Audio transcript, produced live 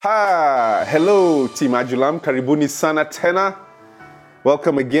Hello Team Ajulam, karibuni sana tena.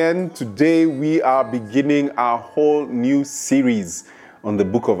 Welcome again. Today we are beginning our whole new series on the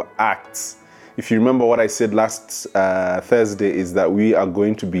book of Acts. If you remember what I said last Thursday is that we are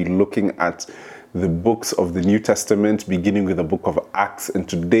going to be looking at the books of the New Testament, beginning with the book of Acts. And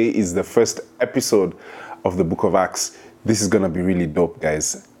today is the first episode of the book of Acts. This is going to be really dope,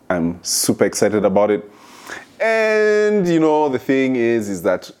 guys. I'm super excited about it. And, the thing is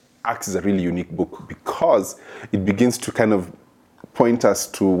that Acts is a really unique book because it begins to kind of point us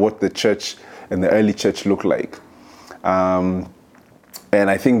to what the church and the early church looked like. And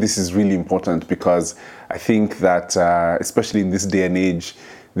I think this is really important because I think that, especially in this day and age,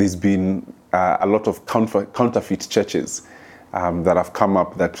 there's been a lot of counterfeit churches that have come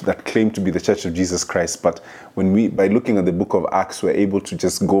up that claim to be the Church of Jesus Christ. But by looking at the book of Acts, we're able to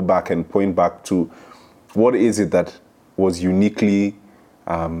just go back and point back to what is it that was uniquely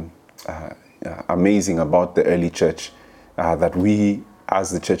amazing about the early church that we,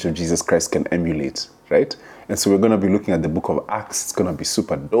 as the Church of Jesus Christ, can emulate, right? And so we're going to be looking at the book of Acts. It's going to be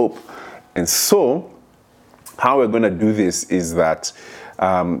super dope. And so how we're going to do this is that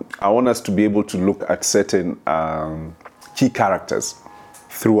I want us to be able to look at certain key characters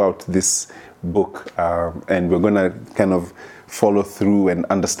throughout this book. And we're going to kind of follow through and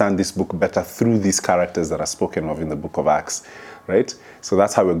understand this book better through these characters that are spoken of in the book of Acts, right? So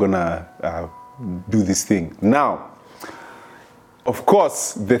that's how we're going to do this thing. Now, of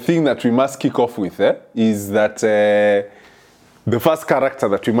course, the thing that we must kick off with is that the first character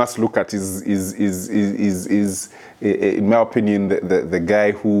that we must look at is in my opinion, the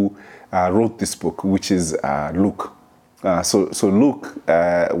guy who wrote this book, which is Luke. So Luke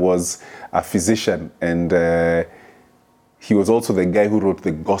was a physician, and he was also the guy who wrote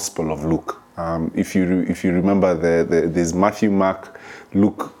the Gospel of Luke. If you remember, there's Matthew, Mark,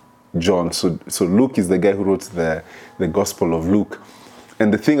 Luke, John. So Luke is the guy who wrote the Gospel of Luke.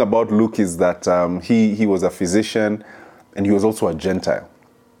 And the thing about Luke is that he was a physician, and he was also a Gentile,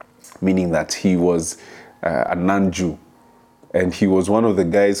 meaning that he was a non-Jew. And he was one of the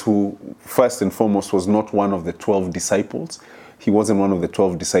guys who, first and foremost, was not one of the 12 disciples. He wasn't one of the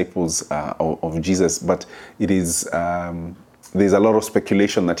 12 disciples of Jesus, but it is there's a lot of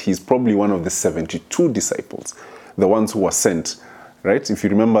speculation that he's probably one of the 72 disciples, the ones who were sent, right? If you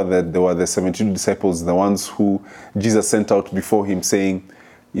remember that there were the 72 disciples, the ones who Jesus sent out before him, saying,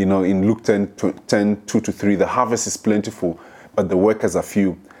 in Luke 10, 2-3, the harvest is plentiful, but the workers are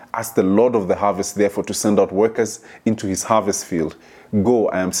few. Ask the Lord of the harvest, therefore, to send out workers into his harvest field. Go,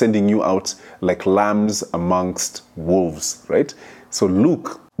 I am sending you out like lambs amongst wolves, right? So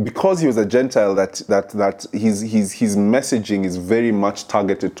Luke, because he was a Gentile, that his messaging is very much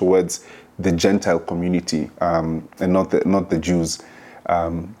targeted towards the Gentile community and not the Jews.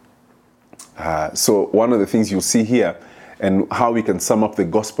 So one of the things you'll see here and how we can sum up the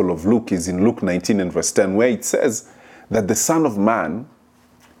Gospel of Luke is in Luke 19 and verse 10, where it says that the Son of Man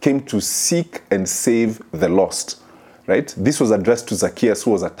came to seek and save the lost, right? This was addressed to Zacchaeus,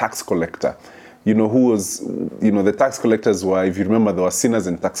 who was a tax collector. The tax collectors were, if you remember, there were sinners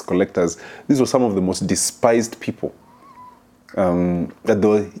and tax collectors. These were some of the most despised people. That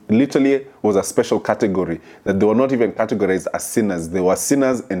there literally was a special category, that they were not even categorized as sinners. They were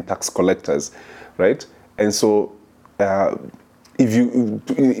sinners and tax collectors, right? And so, the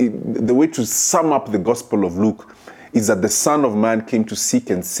way to sum up the Gospel of Luke is that the Son of Man came to seek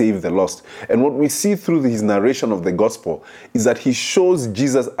and save the lost. And what we see through his narration of the Gospel is that he shows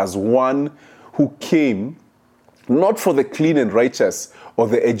Jesus as one who came not for the clean and righteous or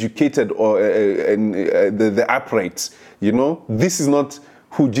the educated or the upright. This is not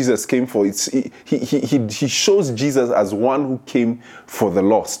who Jesus came for. He shows Jesus as one who came for the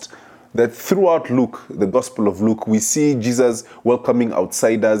lost. That throughout Luke, the Gospel of Luke, we see Jesus welcoming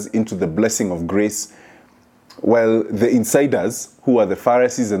outsiders into the blessing of grace, while the insiders, who are the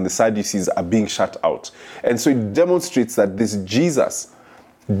Pharisees and the Sadducees, are being shut out. And so it demonstrates that this Jesus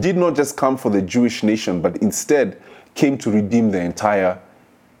did not just come for the Jewish nation, but instead came to redeem the entire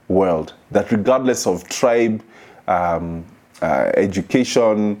world. That regardless of tribe,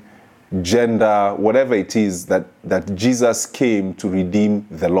 education, gender, whatever it is, that Jesus came to redeem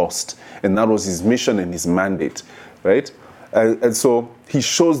the lost. And that was his mission and his mandate, right? And so he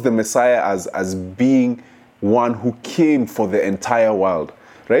shows the Messiah as being one who came for the entire world,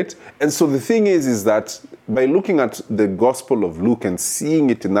 right? And so the thing is that by looking at the Gospel of Luke and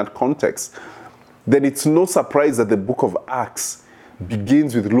seeing it in that context, then it's no surprise that the book of Acts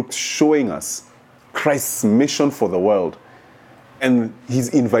begins with Luke showing us Christ's mission for the world and his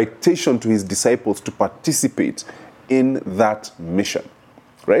invitation to his disciples to participate in that mission.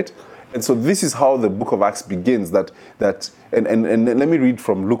 right? And so this is how the book of Acts begins. And let me read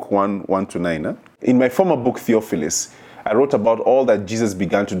from Luke 1:1-9. In my former book, Theophilus, I wrote about all that Jesus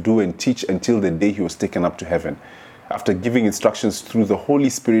began to do and teach until the day he was taken up to heaven, after giving instructions through the Holy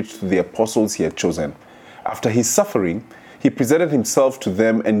Spirit to the apostles he had chosen. After his suffering, he presented himself to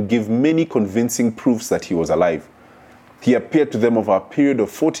them and gave many convincing proofs that he was alive. He appeared to them over a period of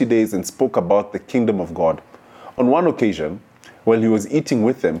 40 days and spoke about the kingdom of God. On one occasion, while he was eating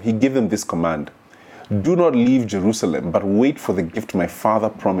with them, he gave them this command: "Do not leave Jerusalem, but wait for the gift my Father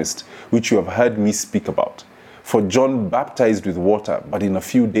promised, which you have heard me speak about. For John baptized with water, but in a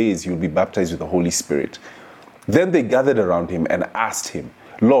few days you will be baptized with the Holy Spirit." Then they gathered around him and asked him,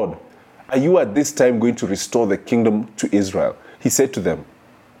 "Lord, are you at this time going to restore the kingdom to Israel?" He said to them,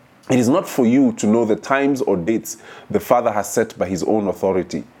 "It is not for you to know the times or dates the Father has set by his own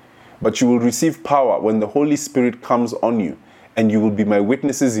authority, but you will receive power when the Holy Spirit comes on you, and you will be my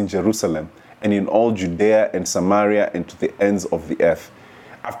witnesses in Jerusalem and in all Judea and Samaria and to the ends of the earth."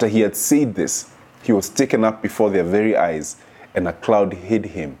 After he had said this, he was taken up before their very eyes, and a cloud hid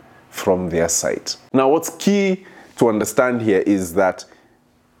him from their sight. Now, what's key to understand here is that,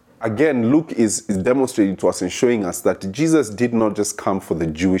 again, Luke is demonstrating to us and showing us that Jesus did not just come for the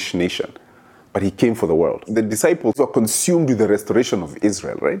Jewish nation, but he came for the world. The disciples were consumed with the restoration of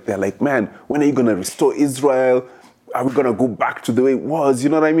Israel, right? They're like, man, when are you going to restore Israel? Are we going to go back to the way it was? You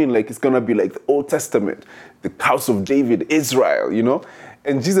know what I mean? Like, it's going to be like the Old Testament, the house of David, Israel, you know?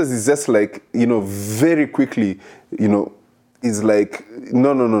 And Jesus is just like, very quickly, is like,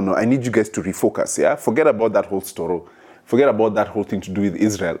 no, I need you guys to refocus, yeah? Forget about that whole story. Forget about that whole thing to do with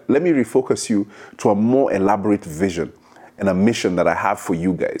Israel. Let me refocus you to a more elaborate vision and a mission that I have for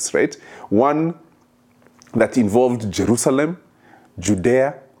you guys, right? One that involved Jerusalem,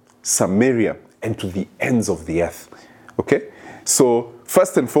 Judea, Samaria, and to the ends of the earth, okay? So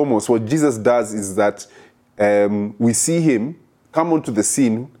first and foremost, what Jesus does is that we see him come onto the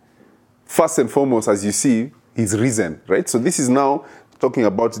scene. First and foremost, as you see, he's risen, right? So this is now talking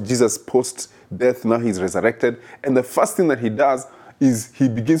about Jesus post-death. Now he's resurrected. And the first thing that he does is he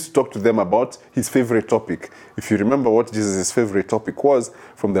begins to talk to them about his favorite topic. If you remember what Jesus' favorite topic was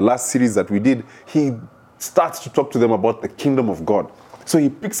from the last series that we did, he starts to talk to them about the kingdom of God. So he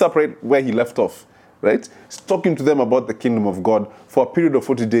picks up right where he left off, right? He's talking to them about the kingdom of God for a period of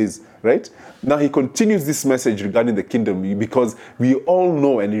 40 days, right? Now he continues this message regarding the kingdom because we all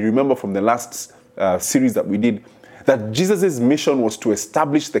know, and you remember from the last series that we did, that Jesus' mission was to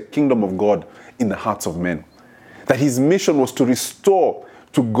establish the kingdom of God in the hearts of men. That his mission was to restore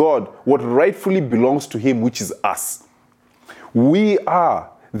to God what rightfully belongs to him, which is us. We are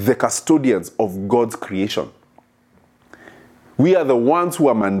the custodians of God's creation. We are the ones who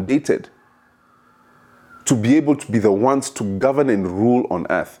are mandated to be able to be the ones to govern and rule on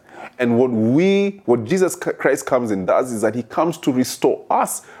earth. And what Jesus Christ comes and does is that he comes to restore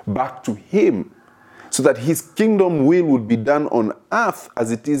us back to him, so that his kingdom will would be done on earth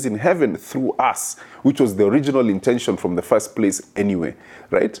as it is in heaven through us, which was the original intention from the first place anyway,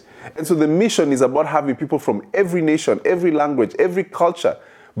 right? And so the mission is about having people from every nation, every language, every culture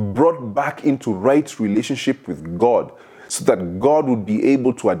brought back into right relationship with God, so that God would be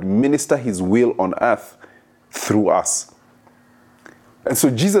able to administer his will on earth through us. And so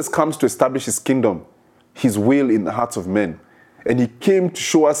Jesus comes to establish his kingdom, his will in the hearts of men. And he came to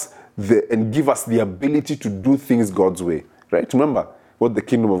show us and give us the ability to do things God's way, right? Remember what the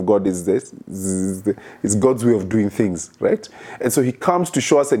kingdom of God is. This is God's way of doing things, right? And so he comes to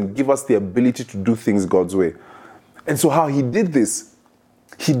show us and give us the ability to do things God's way. And so how he did this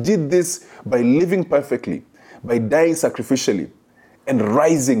by living perfectly, by dying sacrificially, and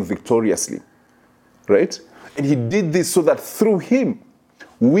rising victoriously, right? And he did this so that through him,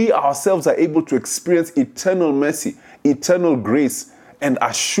 we ourselves are able to experience eternal mercy, eternal grace, and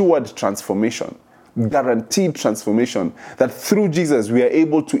assured transformation, guaranteed transformation, that through Jesus we are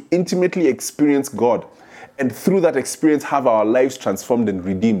able to intimately experience God, and through that experience have our lives transformed and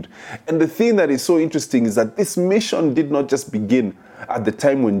redeemed. And the thing that is so interesting is that this mission did not just begin at the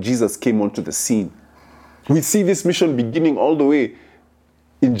time when Jesus came onto the scene. We see this mission beginning all the way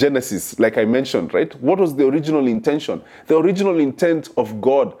in Genesis, like I mentioned, right? What was the original intention? The original intent of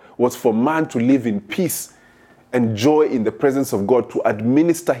God was for man to live in peace and joy in the presence of God, to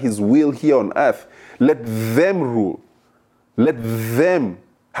administer his will here on earth. Let them rule. Let them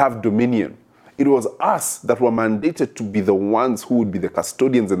have dominion. It was us that were mandated to be the ones who would be the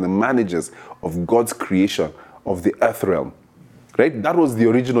custodians and the managers of God's creation, of the earth realm. Right? That was the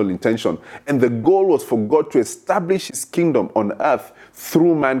original intention. And the goal was for God to establish his kingdom on earth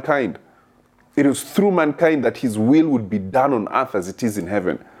through mankind. It was through mankind that his will would be done on earth as it is in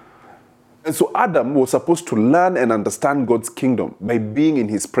heaven. And so Adam was supposed to learn and understand God's kingdom by being in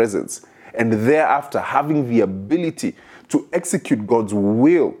his presence, and thereafter having the ability to execute God's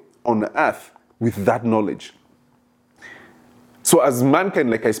will on earth with that knowledge. So as mankind,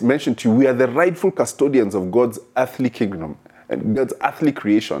 like I mentioned to you, we are the rightful custodians of God's earthly kingdom and God's earthly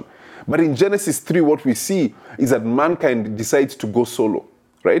creation. But in Genesis 3, what we see is that mankind decides to go solo,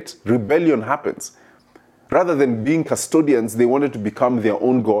 right? Rebellion happens. Rather than being custodians, they wanted to become their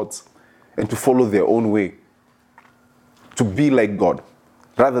own gods and to follow their own way, to be like God.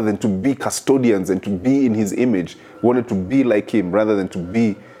 Rather than to be custodians and to be in his image, wanted to be like him rather than to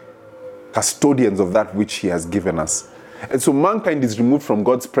be custodians of that which he has given us. And so mankind is removed from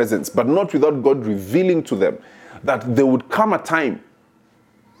God's presence, but not without God revealing to them that there would come a time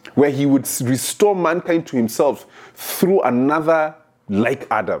where he would restore mankind to himself through another like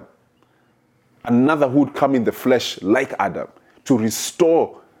Adam. Another who would come in the flesh like Adam to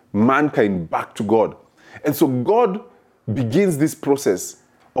restore mankind back to God. And so God begins this process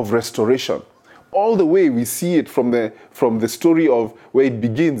of restoration. All the way we see it from the story of where it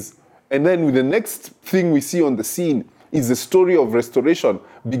begins. And then with the next thing we see on the scene is the story of restoration,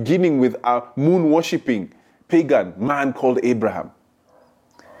 beginning with a moon-worshipping pagan man called Abraham.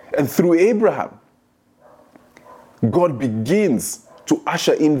 And through Abraham, God begins to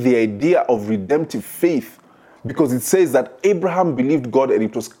usher in the idea of redemptive faith, because it says that Abraham believed God and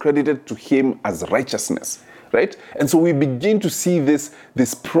it was credited to him as righteousness, right? And so we begin to see this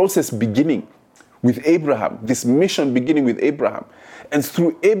process beginning with Abraham, this mission beginning with Abraham. And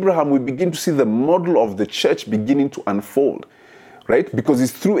through Abraham, we begin to see the model of the church beginning to unfold, right? Because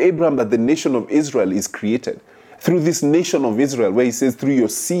it's through Abraham that the nation of Israel is created. Through this nation of Israel, where he says, through your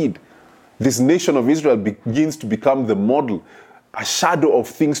seed, this nation of Israel begins to become the model, a shadow of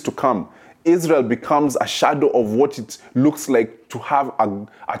things to come. Israel becomes a shadow of what it looks like to have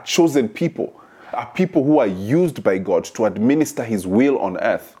a chosen people, a people who are used by God to administer his will on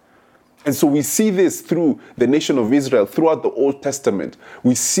earth. And so we see this through the nation of Israel throughout the Old Testament.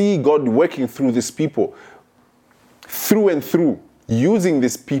 We see God working through these people, through and through, using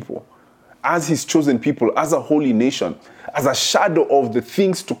these people as his chosen people, as a holy nation, as a shadow of the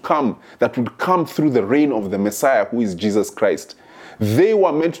things to come that would come through the reign of the Messiah, who is Jesus Christ. They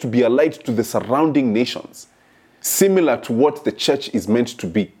were meant to be a light to the surrounding nations, similar to what the church is meant to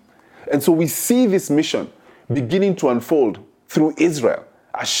be. And so we see this mission beginning to unfold through Israel,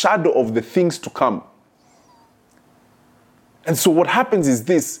 a shadow of the things to come. And so what happens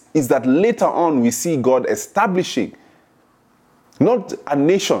is that later on we see God establishing not a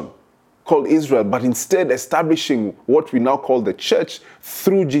nation called Israel, but instead establishing what we now call the church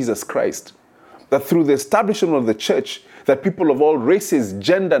through Jesus Christ. That through the establishment of the church, that people of all races,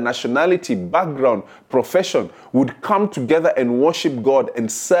 gender, nationality, background, profession would come together and worship God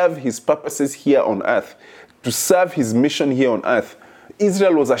and serve his purposes here on earth, to serve his mission here on earth.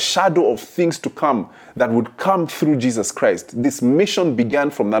 Israel was a shadow of things to come that would come through Jesus Christ. This mission began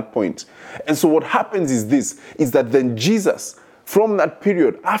from that point. And so what happens is that then Jesus, from that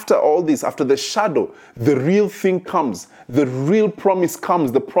period, after all this, after the shadow, the real thing comes. The real promise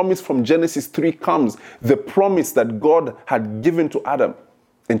comes. The promise from Genesis 3 comes. The promise that God had given to Adam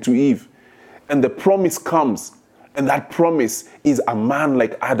and to Eve. And the promise comes. And that promise is a man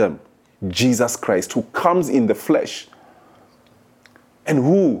like Adam, Jesus Christ, who comes in the flesh. And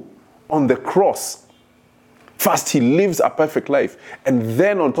who, on the cross, first he lives a perfect life. And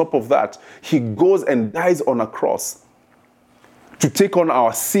then on top of that, he goes and dies on a cross to take on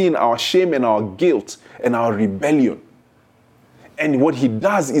our sin, our shame, and our guilt, and our rebellion. And what he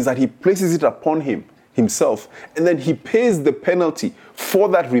does is that he places it upon himself, and then he pays the penalty for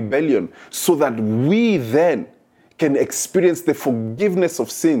that rebellion so that we then can experience the forgiveness of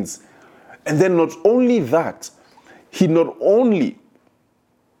sins. And then not only that, he not only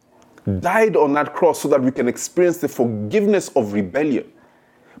died on that cross so that we can experience the forgiveness of rebellion,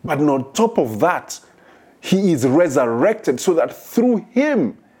 but on top of that, he is resurrected so that through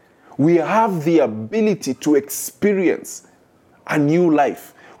him, we have the ability to experience a new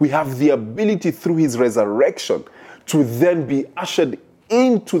life. We have the ability through his resurrection to then be ushered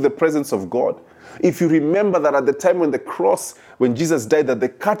into the presence of God. If you remember that at the time when Jesus died, that the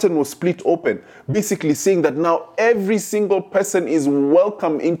curtain was split open, basically saying that now every single person is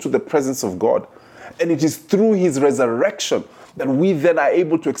welcome into the presence of God. And it is through his resurrection that we then are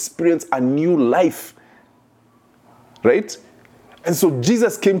able to experience a new life. Right? And so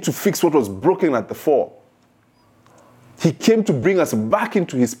Jesus came to fix what was broken at the fall. He came to bring us back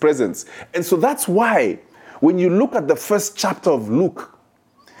into his presence. And so that's why when you look at the first chapter of Luke,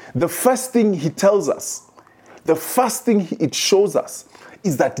 the first thing he tells us, the first thing it shows us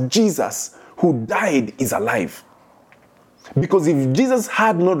is that Jesus, who died, is alive. Because if Jesus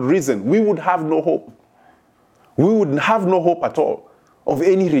had not risen, we would have no hope. We would have no hope at all of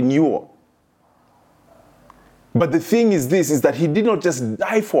any renewal. But the thing is this, is that he did not just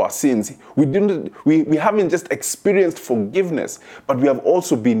die for our sins. We haven't just experienced forgiveness, but we have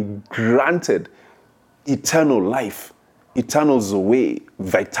also been granted eternal life, eternal zoe,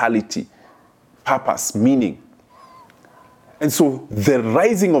 vitality, purpose, meaning. And so the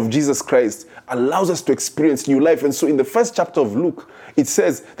rising of Jesus Christ allows us to experience new life. And so in the first chapter of Luke, it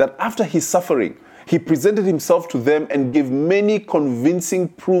says that after his suffering, he presented himself to them and gave many convincing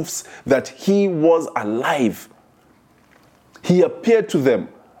proofs that he was alive. He appeared to them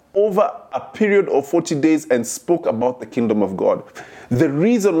over a period of 40 days and spoke about the kingdom of God. The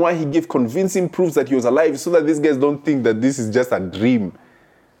reason why he gave convincing proofs that he was alive is so that these guys don't think that this is just a dream,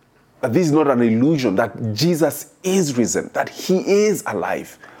 that this is not an illusion, that Jesus is risen, that he is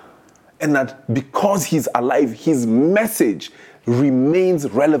alive. And that because he's alive, his message remains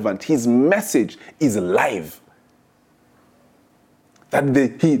relevant. His message is live. That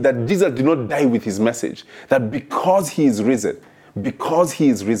Jesus did not die with his message. That because he is risen,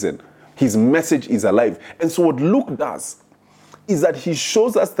 his message is alive. And so what Luke does is that he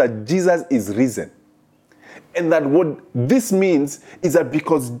shows us that Jesus is risen. And that what this means is that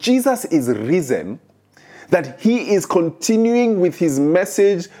because Jesus is risen, that he is continuing with his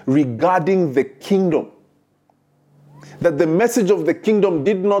message regarding the kingdom. That the message of the kingdom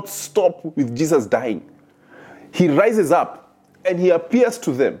did not stop with Jesus dying. He rises up and he appears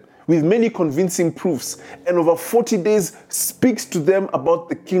to them with many convincing proofs, and over 40 days speaks to them about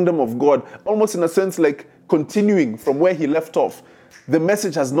the kingdom of God, almost in a sense like continuing from where he left off. The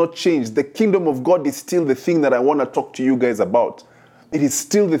message has not changed. The kingdom of God is still the thing that I want to talk to you guys about. It is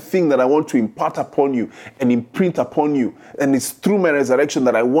still the thing that I want to impart upon you and imprint upon you. And it's through my resurrection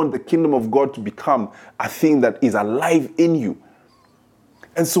that I want the kingdom of God to become a thing that is alive in you.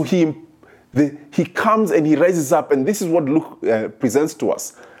 And so he comes and he rises up, and this is what Luke presents to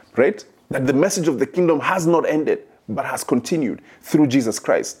us, right? That the message of the kingdom has not ended, but has continued through Jesus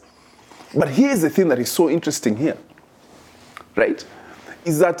Christ. But here's the thing that is so interesting here, right?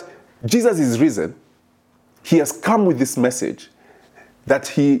 Is that Jesus is risen. He has come with this message that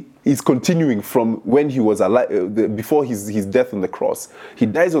he is continuing from when he was alive, before his death on the cross. He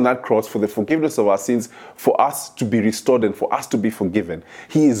dies on that cross for the forgiveness of our sins, for us to be restored and for us to be forgiven.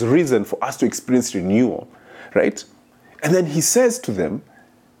 He is risen for us to experience renewal, right? And then he says to them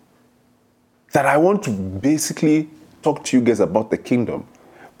that I want to basically talk to you guys about the kingdom,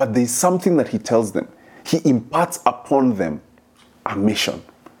 but there's something that he tells them. He imparts upon them a mission.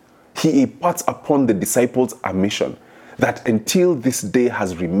 He imparts upon the disciples a mission that until this day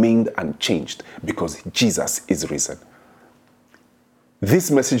has remained unchanged because Jesus is risen. This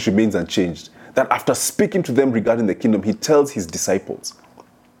message remains unchanged, that after speaking to them regarding the kingdom, he tells his disciples,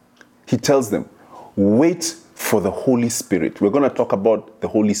 he tells them, wait for the Holy Spirit. We're going to talk about the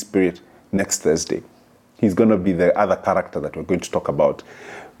Holy Spirit next Thursday. He's going to be the other character that we're going to talk about.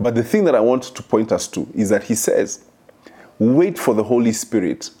 But the thing that I want to point us to is that he says, wait for the Holy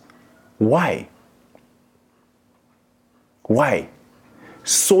Spirit. Why? Why?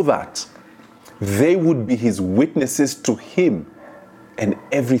 So that they would be his witnesses to him and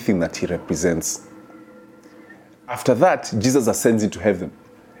everything that he represents. After that, Jesus ascends into heaven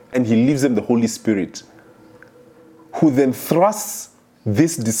and he leaves them the Holy Spirit, who then thrusts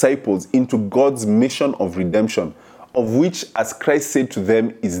these disciples into God's mission of redemption, of which, as Christ said to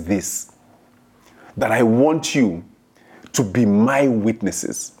them, is this, that I want you to be my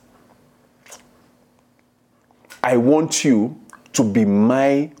witnesses. I want you to be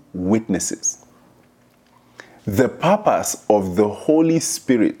my witnesses. The purpose of the Holy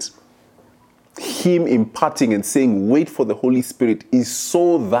Spirit, him imparting and saying, wait for the Holy Spirit, is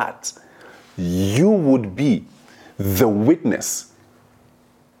so that you would be the witness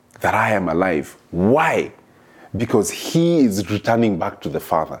that I am alive. Why? Because he is returning back to the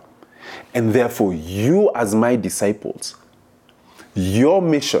Father. And therefore, you as my disciples, your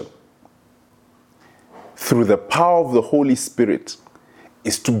mission through the power of the Holy Spirit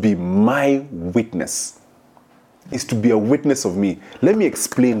is to be my witness, is to be a witness of me. Let me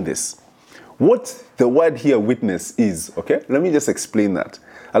explain this. What the word here, witness, is, okay? Let me just explain that.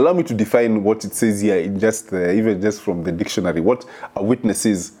 Allow me to define what it says here, in even just from the dictionary. What a witness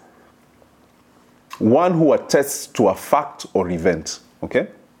is: one who attests to a fact or event, okay?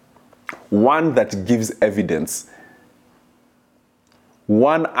 One that gives evidence.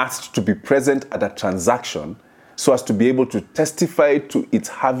 One asked to be present at a transaction so as to be able to testify to its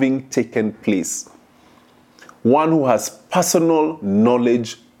having taken place. One who has personal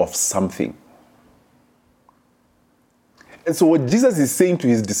knowledge of something. And so what Jesus is saying to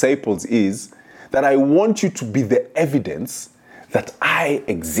his disciples is that I want you to be the evidence that I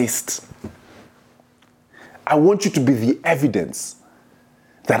exist. I want you to be the evidence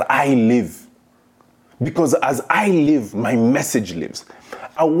that I live. Because as I live, my message lives.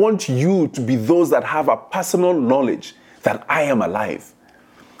 I want you to be those that have a personal knowledge that I am alive.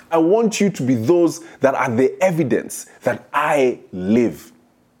 I want you to be those that are the evidence that I live.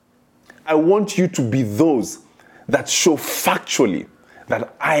 I want you to be those that show factually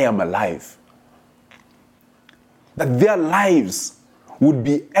that I am alive. That their lives would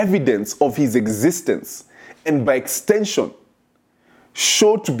be evidence of his existence, and by extension,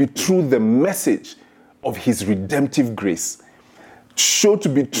 show to be true the message of his redemptive grace. Show to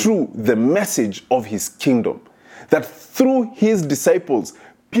be true the message of his kingdom. That through his disciples,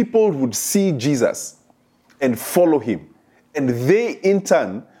 people would see Jesus and follow him. And they, in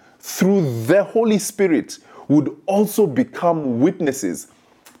turn, through the Holy Spirit, would also become witnesses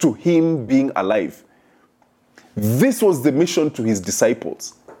to him being alive. This was the mission to his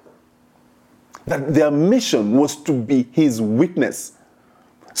disciples. That their mission was to be his witness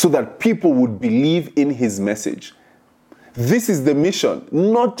so that people would believe in his message. This is the mission,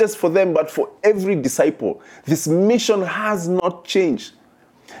 not just for them, but for every disciple. This mission has not changed.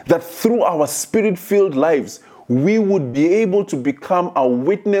 That through our spirit-filled lives, we would be able to become a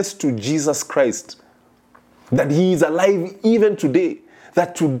witness to Jesus Christ. That he is alive even today.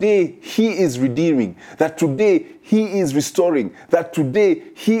 That today he is redeeming. That today he is restoring. That today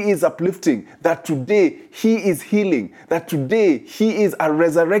he is uplifting. That today he is healing. That today he is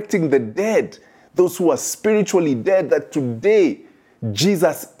resurrecting the dead. Those who are spiritually dead. That today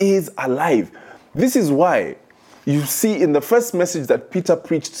Jesus is alive. This is why you see in the first message that Peter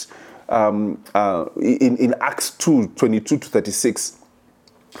preached in Acts 2, 22 to 36.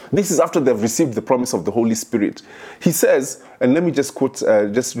 This is after they've received the promise of the Holy Spirit. He says, and let me just quote,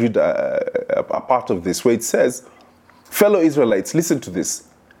 just read a part of this, where it says, "Fellow Israelites, listen to this.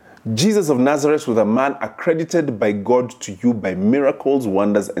 Jesus of Nazareth was a man accredited by God to you by miracles,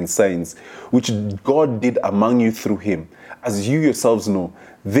 wonders, and signs, which God did among you through him. As you yourselves know,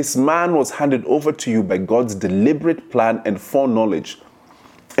 this man was handed over to you by God's deliberate plan and foreknowledge.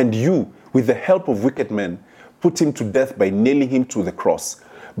 And you, with the help of wicked men, put him to death by nailing him to the cross.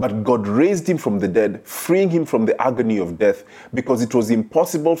 But God raised him from the dead, freeing him from the agony of death, because it was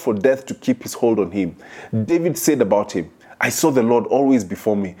impossible for death to keep his hold on him. David said about him, I saw the Lord always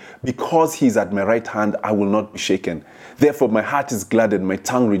before me. Because he is at my right hand, I will not be shaken. Therefore my heart is glad and my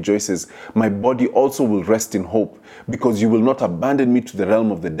tongue rejoices. My body also will rest in hope, because you will not abandon me to the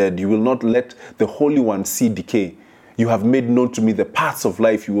realm of the dead. You will not let the Holy One see decay. You have made known to me the paths of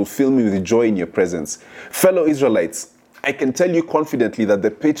life. You will fill me with joy in your presence. Fellow Israelites, I can tell you confidently that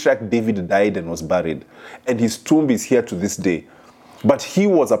the patriarch David died and was buried, and his tomb is here to this day. But he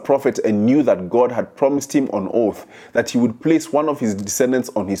was a prophet and knew that God had promised him on oath that he would place one of his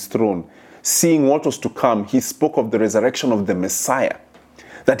descendants on his throne. Seeing what was to come, he spoke of the resurrection of the Messiah,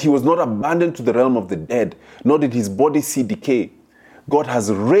 that he was not abandoned to the realm of the dead, nor did his body see decay. God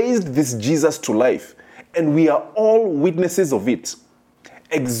has raised this Jesus to life, and we are all witnesses of it.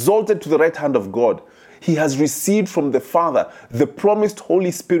 Exalted to the right hand of God, he has received from the Father the promised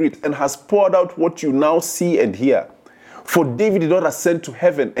Holy Spirit and has poured out what you now see and hear. For David did not ascend to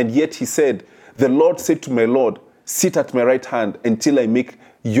heaven, and yet he said, the Lord said to my Lord, sit at my right hand until I make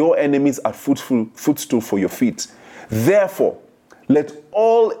your enemies a footstool for your feet. Therefore, let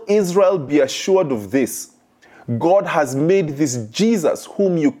all Israel be assured of this. God has made this Jesus,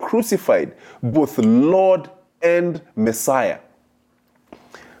 whom you crucified, both Lord and Messiah.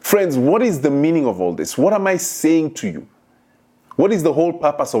 Friends, what is the meaning of all this? What am I saying to you? What is the whole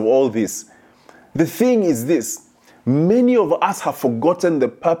purpose of all this? The thing is this. Many of us have forgotten the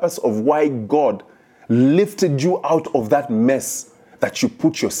purpose of why God lifted you out of that mess that you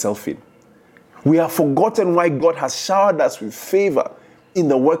put yourself in. We have forgotten why God has showered us with favor in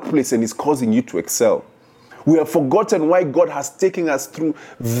the workplace and is causing you to excel. We have forgotten why God has taken us through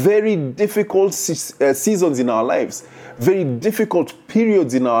very difficult seasons in our lives, very difficult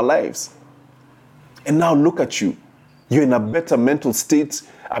periods in our lives. And now look at you. You're in a better mental state,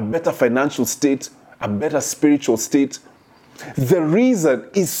 a better financial state, a better spiritual state. The reason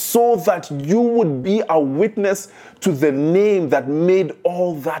is so that you would be a witness to the name that made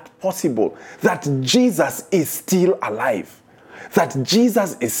all that possible, that Jesus is still alive, that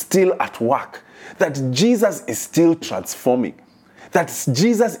Jesus is still at work, that Jesus is still transforming, that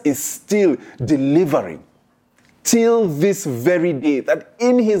Jesus is still delivering. till this very day, that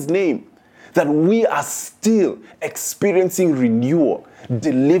in his name, that we are still experiencing renewal,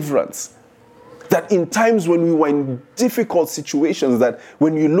 deliverance. That in times when we were in difficult situations, that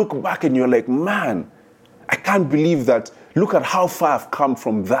when you look back and you're like, man, I can't believe that. Look at how far I've come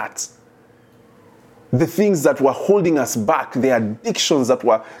from that. The things that were holding us back, the addictions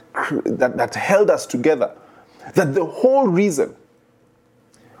that held us together. That the whole reason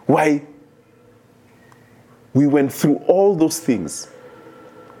why we went through all those things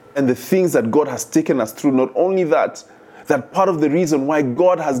and the things that God has taken us through, not only that part of the reason why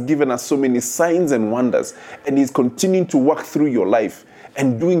God has given us so many signs and wonders and He's continuing to work through your life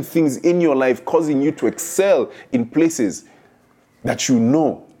and doing things in your life, causing you to excel in places that you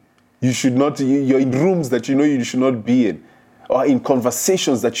know you should not, you're in rooms that you know you should not be in, or in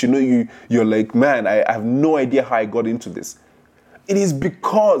conversations that you know you're like, man, I have no idea how I got into this. It is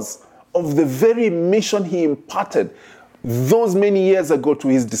because of the very mission He imparted those many years ago to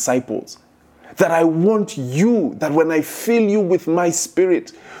His disciples. That I want you, that when I fill you with my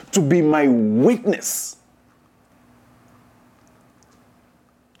Spirit, to be my witness.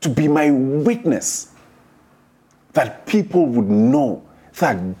 To be my witness. That people would know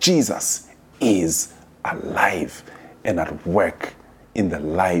that Jesus is alive and at work in the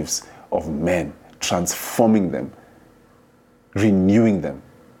lives of men, transforming them, renewing them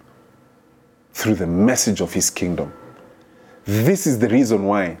through the message of His kingdom. This is the reason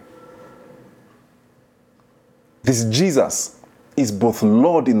why this Jesus is both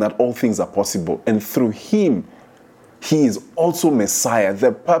Lord in that all things are possible, and through Him, He is also Messiah.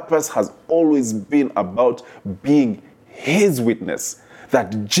 The purpose has always been about being His witness,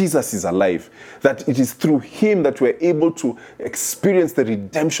 that Jesus is alive, that it is through Him that we're able to experience the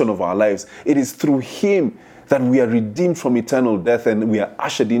redemption of our lives. It is through Him that we are redeemed from eternal death and we are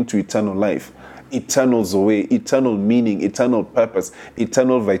ushered into eternal life, eternal Zoe, eternal meaning, eternal purpose,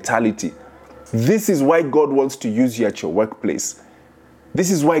 eternal vitality. This is why God wants to use you at your workplace.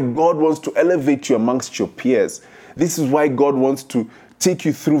 This is why God wants to elevate you amongst your peers. This is why God wants to take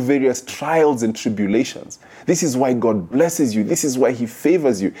you through various trials and tribulations. This is why God blesses you. This is why He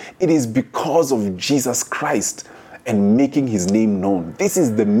favors you. It is because of Jesus Christ and making His name known. This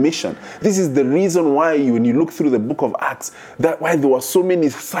is the mission. This is the reason why when you look through the book of Acts, that why there were so many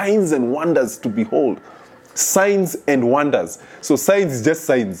signs and wonders to behold. Signs and wonders. So signs is just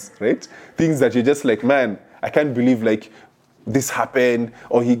signs, right? Things that you're just like, man, I can't believe like this happened,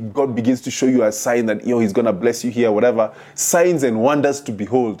 or God begins to show you a sign that He's gonna bless you here, whatever. Signs and wonders to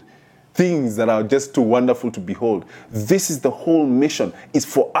behold. Things that are just too wonderful to behold. This is the whole mission, is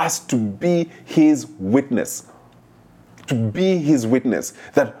for us to be His witness. To be His witness.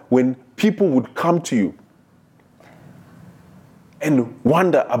 That when people would come to you and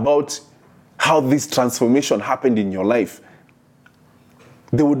wonder about how this transformation happened in your life,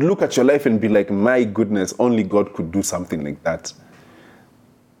 they would look at your life and be like, my goodness, only God could do something like that.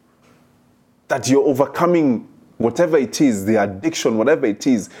 That you're overcoming whatever it is, the addiction, whatever it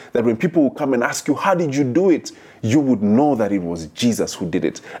is, that when people will come and ask you, how did you do it? You would know that it was Jesus who did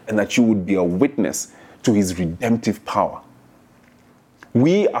it, and that you would be a witness to His redemptive power.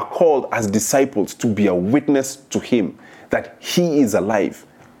 We are called as disciples to be a witness to Him, that He is alive,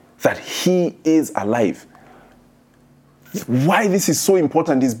 that He is alive. Why this is so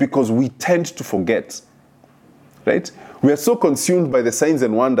important is because we tend to forget, right? We are so consumed by the signs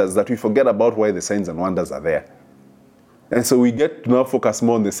and wonders that we forget about why the signs and wonders are there. And so we get to now focus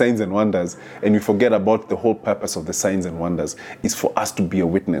more on the signs and wonders, and we forget about the whole purpose of the signs and wonders is for us to be a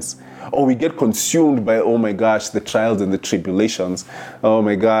witness. Or we get consumed by, oh my gosh, the trials and the tribulations. Oh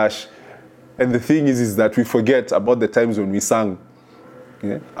my gosh. And the thing is that we forget about the times when we sang,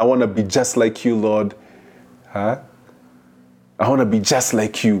 yeah? I want to be just like you, Lord. I want to be just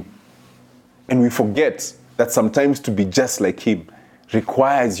like you. And we forget that sometimes to be just like Him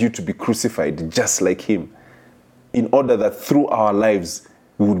requires you to be crucified just like Him, in order that through our lives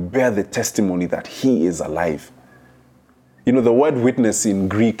we would bear the testimony that He is alive. You know, the word witness in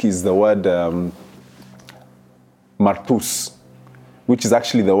Greek is the word martus, which is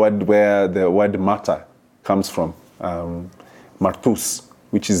actually the word where the word martyr comes from. Martus,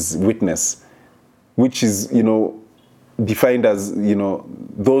 which is witness, which is, defined as,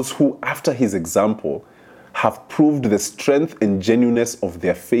 those who, after His example, have proved the strength and genuineness of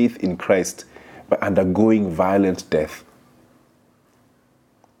their faith in Christ by undergoing violent death.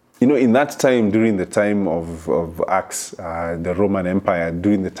 In that time, during the time of Acts, the Roman Empire,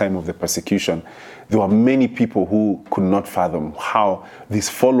 during the time of the persecution, there were many people who could not fathom how these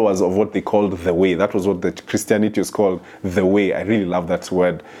followers of what they called the way, that was what the Christianity was called, the way. I really love that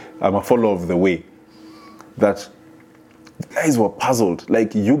word. I'm a follower of the way. that guys were puzzled.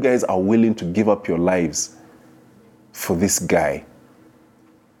 Like, you guys are willing to give up your lives for this guy.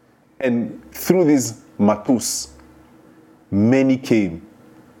 And through this Matthias, many came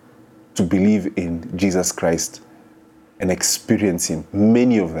to believe in Jesus Christ and experience him.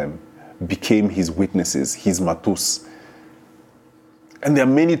 Many of them became his witnesses, his Matthias. And there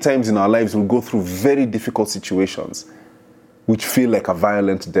are many times in our lives we'll go through very difficult situations which feel like a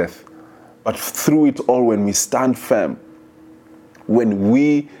violent death. But through it all, when we stand firm, when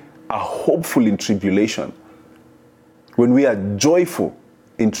we are hopeful in tribulation, when we are joyful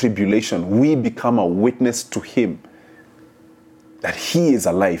in tribulation, we become a witness to him that he is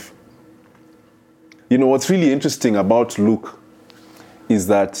alive. You know, what's really interesting about Luke is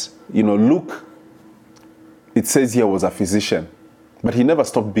that, you know, Luke, it says here, was a physician, but he never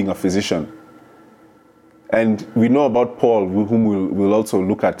stopped being a physician. And we know about Paul, whom we'll also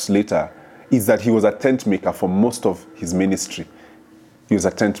look at later, is that he was a tent maker for most of his ministry. He was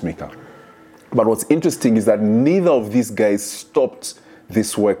a tent maker. But what's interesting is that neither of these guys stopped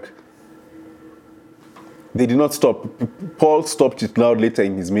this work. They did not stop. Paul stopped it now later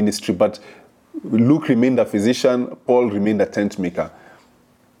in his ministry, but Luke remained a physician, Paul remained a tent maker,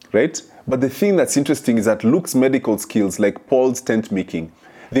 right? But the thing that's interesting is that Luke's medical skills, like Paul's tent making,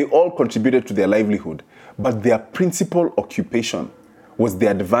 they all contributed to their livelihood, but their principal occupation was the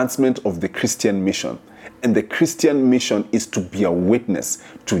advancement of the Christian mission. And the Christian mission is to be a witness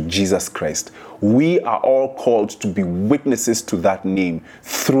to Jesus Christ. We are all called to be witnesses to that name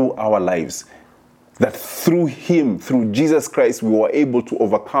through our lives. That through him, through Jesus Christ, we were able to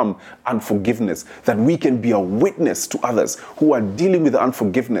overcome unforgiveness. That we can be a witness to others who are dealing with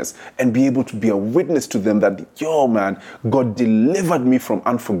unforgiveness and be able to be a witness to them that, yo man, God delivered me from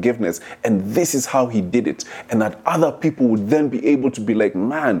unforgiveness and this is how he did it. And that other people would then be able to be like,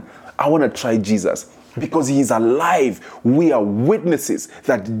 man, I want to try Jesus. Because he is alive, we are witnesses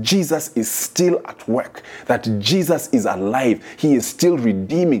that Jesus is still at work, that Jesus is alive, he is still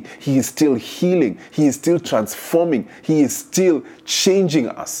redeeming, he is still healing, he is still transforming, he is still changing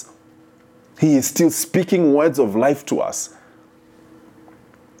us, he is still speaking words of life to us.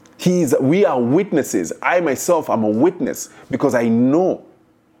 We are witnesses. I myself am a witness because I know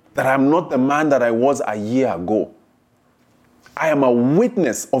that I'm not the man that I was a year ago. I am a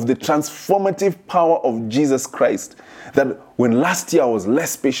witness of the transformative power of Jesus Christ. That when last year I was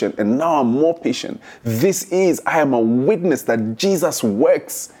less patient and now I'm more patient. I am a witness that Jesus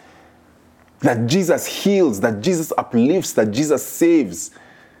works, that Jesus heals, that Jesus uplifts, that Jesus saves.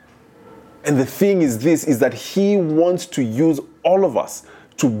 And the thing is that he wants to use all of us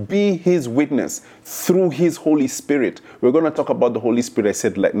to be his witness through his Holy Spirit. We're going to talk about the Holy Spirit, I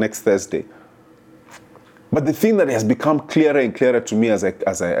said, like next Thursday. But the thing that has become clearer and clearer to me as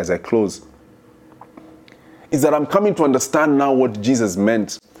I close is that I'm coming to understand now what Jesus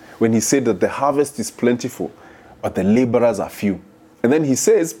meant when he said that the harvest is plentiful, but the laborers are few. And then he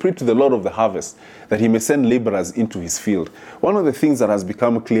says, pray to the Lord of the harvest, that he may send laborers into his field. One of the things that has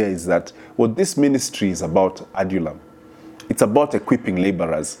become clear is that what this ministry is about, Adulam, it's about equipping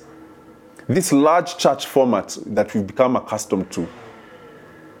laborers. This large church format that we've become accustomed to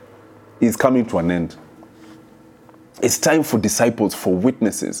is coming to an end. It's time for disciples, for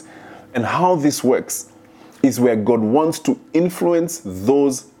witnesses. And how this works is where God wants to influence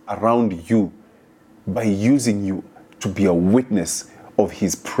those around you by using you to be a witness of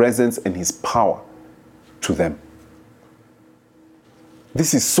his presence and his power to them.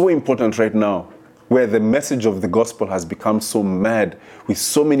 This is so important right now, where the message of the gospel has become so mad with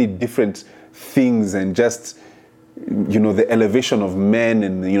so many different things and just, the elevation of men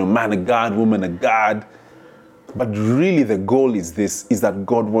and, man of God, woman of God. But really the goal is that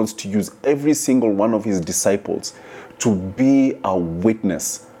God wants to use every single one of his disciples to be a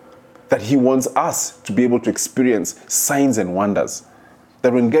witness. That he wants us to be able to experience signs and wonders.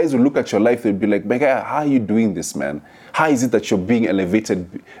 That when guys will look at your life, they'll be like, how are you doing this, man? How is it that you're being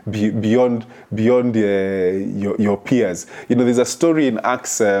elevated beyond your peers? There's a story in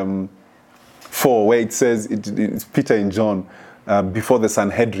Acts 4 where it says, it's Peter and John, before the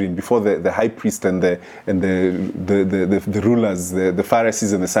Sanhedrin, before the high priest and the rulers, the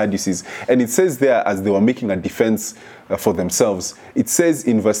Pharisees and the Sadducees. And it says there, as they were making a defense for themselves, it says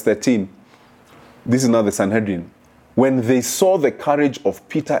in verse 13, this is now the Sanhedrin, when they saw the courage of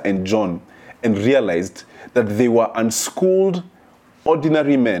Peter and John and realized that they were unschooled,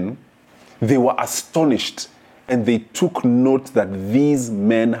 ordinary men, they were astonished and they took note that these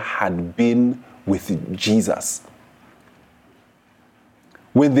men had been with Jesus.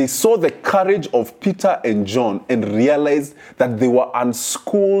 When they saw the courage of Peter and John and realized that they were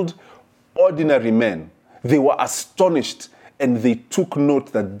unschooled, ordinary men, They were astonished and they took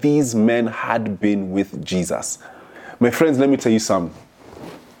note that these men had been with Jesus. My friends, let me tell you something.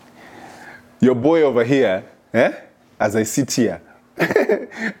 Your boy over here, as I sit here,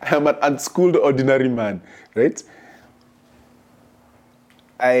 I am an unschooled ordinary man, right?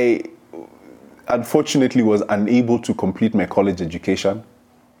 I unfortunately was unable to complete my college education.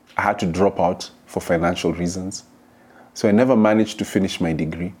 I had to drop out for financial reasons. So I never managed to finish my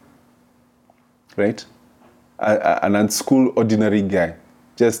degree, right? An unschooled ordinary guy,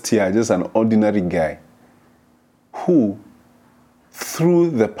 just an ordinary guy who, through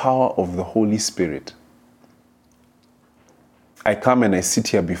the power of the Holy Spirit, I come and I sit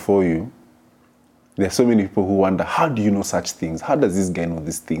here before you. There are so many people who wonder, how do you know such things? How does this guy know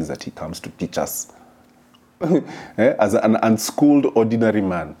these things that he comes to teach us? As an unschooled ordinary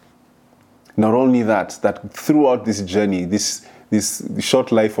man. Not only that throughout this journey, this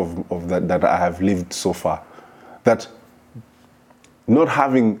short life of that I have lived so far, that not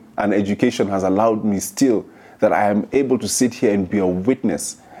having an education has allowed me still that I am able to sit here and be a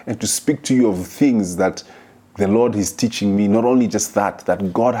witness and to speak to you of things that the Lord is teaching me. Not only just that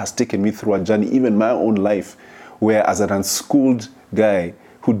God has taken me through a journey, even my own life, where as an unschooled guy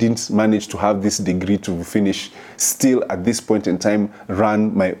who didn't manage to have this degree to finish, still at this point in time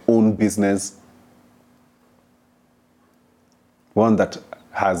run my own business, one that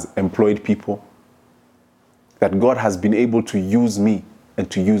has employed people, that God has been able to use me and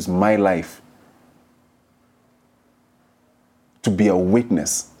to use my life to be a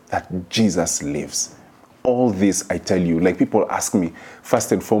witness that Jesus lives. All this, I tell you, like people ask me,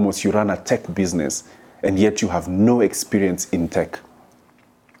 first and foremost, you run a tech business and yet you have no experience in tech.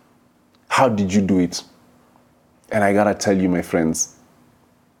 How did you do it? And I gotta tell you, my friends,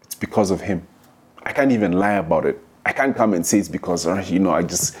 it's because of him. I can't even lie about it. I can't come and say it's because, I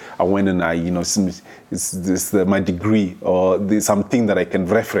went and it's my degree or there's something that I can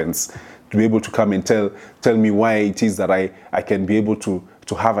reference to be able to come and tell me why it is that I can be able to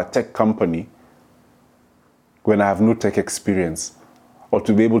have a tech company when I have no tech experience, or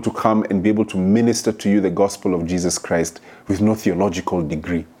to be able to come and be able to minister to you the gospel of Jesus Christ with no theological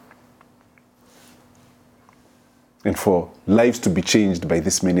degree. And for lives to be changed by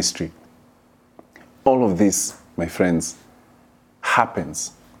this ministry. All of this, my friends,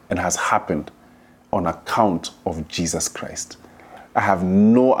 happens and has happened on account of Jesus Christ. I have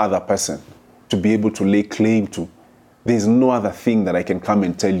no other person to be able to lay claim to. There's no other thing that I can come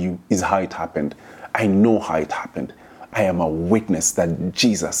and tell you is how it happened. I know how it happened. I am a witness that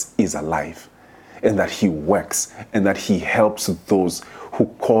Jesus is alive and that he works and that he helps those who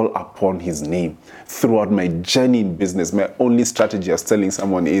call upon his name. Throughout my journey in business, my only strategy as telling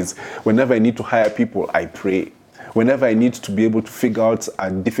someone is whenever I need to hire people, I pray. Whenever I need to be able to figure out a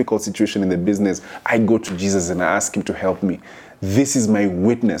difficult situation in the business, I go to Jesus and I ask him to help me. This is my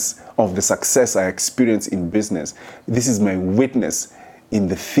witness of the success I experience in business. This is my witness in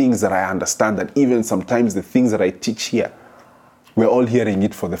the things that I understand, that even sometimes the things that I teach here, we're all hearing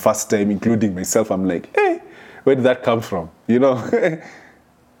it for the first time, including myself. I'm like, hey, where did that come from? You know?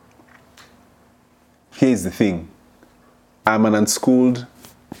 Here's the thing. I'm an unschooled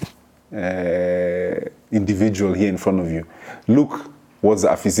individual here in front of you. Luke was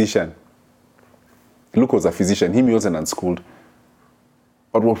a physician. Luke was a physician. He was an unschooled.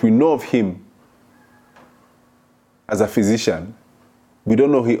 But what we know of him as a physician, we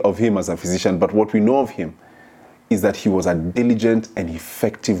don't know of him as a physician, but what we know of him is that he was a diligent and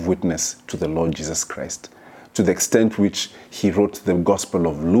effective witness to the Lord Jesus Christ, to the extent which he wrote the Gospel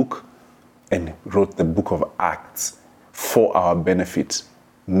of Luke and wrote the book of Acts for our benefit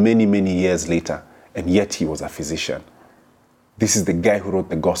many, many years later, and yet he was a physician. This is the guy who wrote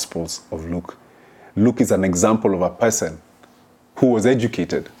the Gospels of Luke. Luke is an example of a person who was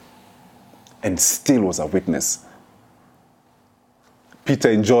educated and still was a witness.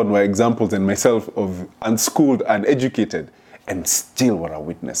 Peter and John were examples, and myself, of unschooled and educated and still were a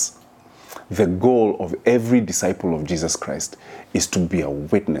witness. The goal of every disciple of Jesus Christ is to be a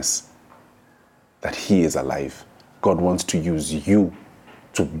witness that he is alive. God wants to use you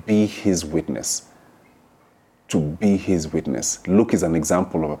to be his witness. To be his witness. Luke is an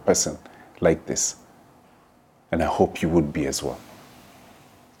example of a person like this. And I hope you would be as well.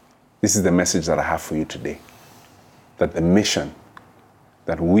 This is the message that I have for you today. That the mission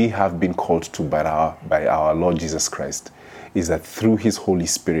that we have been called to by our Lord Jesus Christ is that through his Holy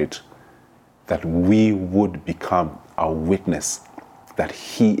Spirit, that we would become a witness that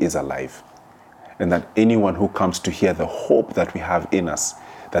he is alive. And that anyone who comes to hear the hope that we have in us,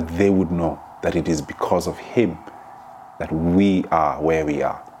 that they would know that it is because of him that we are where we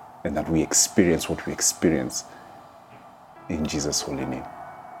are. and that we experience what we experience in Jesus' holy name.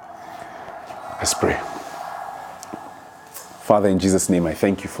 Let's pray. Father, in Jesus' name, I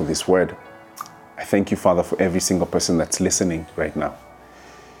thank you for this word. I thank you, Father, for every single person that's listening right now,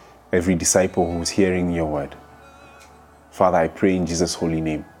 every disciple who's hearing your word. Father, I pray in Jesus' holy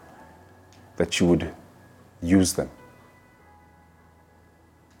name that you would use them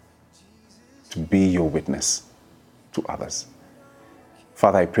to be your witness to others.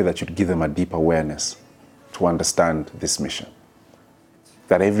 Father, I pray that you'd give them a deep awareness to understand this mission.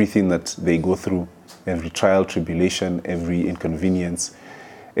 That everything that they go through, every trial, tribulation, every inconvenience,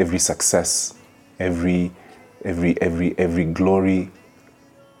 every success, every glory,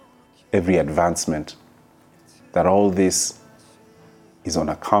 every advancement, that all this is on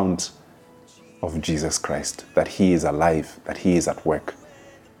account of Jesus Christ, that he is alive, that he is at work.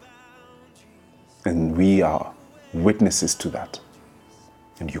 And we are witnesses to that.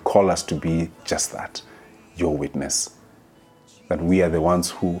 And you call us to be just that, your witness. That we are the ones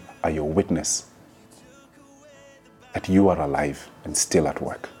who are your witness. That you are alive and still at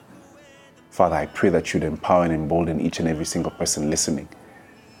work. Father, I pray that you'd empower and embolden each and every single person listening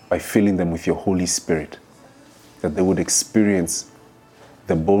by filling them with your Holy Spirit, that they would experience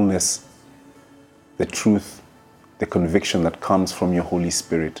the boldness, the truth, the conviction that comes from your Holy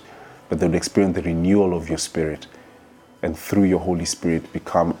Spirit, that they would experience the renewal of your spirit, and through your Holy Spirit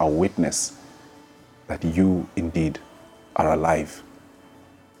become a witness that you indeed are alive.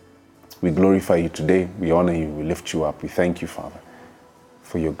 We glorify you today, we honor you, we lift you up. We thank you, Father,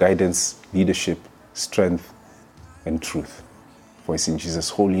 for your guidance, leadership, strength, and truth. For it's in Jesus'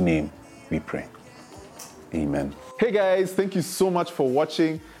 holy name we pray. Amen. Hey guys, thank you so much for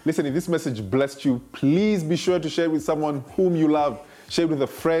watching. Listen, if this message blessed you, please be sure to share it with someone whom you love. Share it with a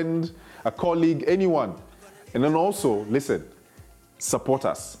friend, a colleague, anyone. And then also, listen, support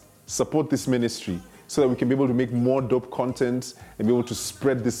us. Support this ministry so that we can be able to make more dope content and be able to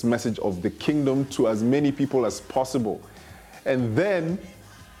spread this message of the kingdom to as many people as possible. And then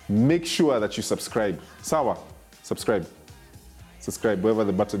make sure that you subscribe. Sawa, subscribe. Subscribe, wherever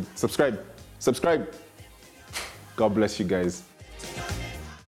the button. Subscribe. God bless you guys.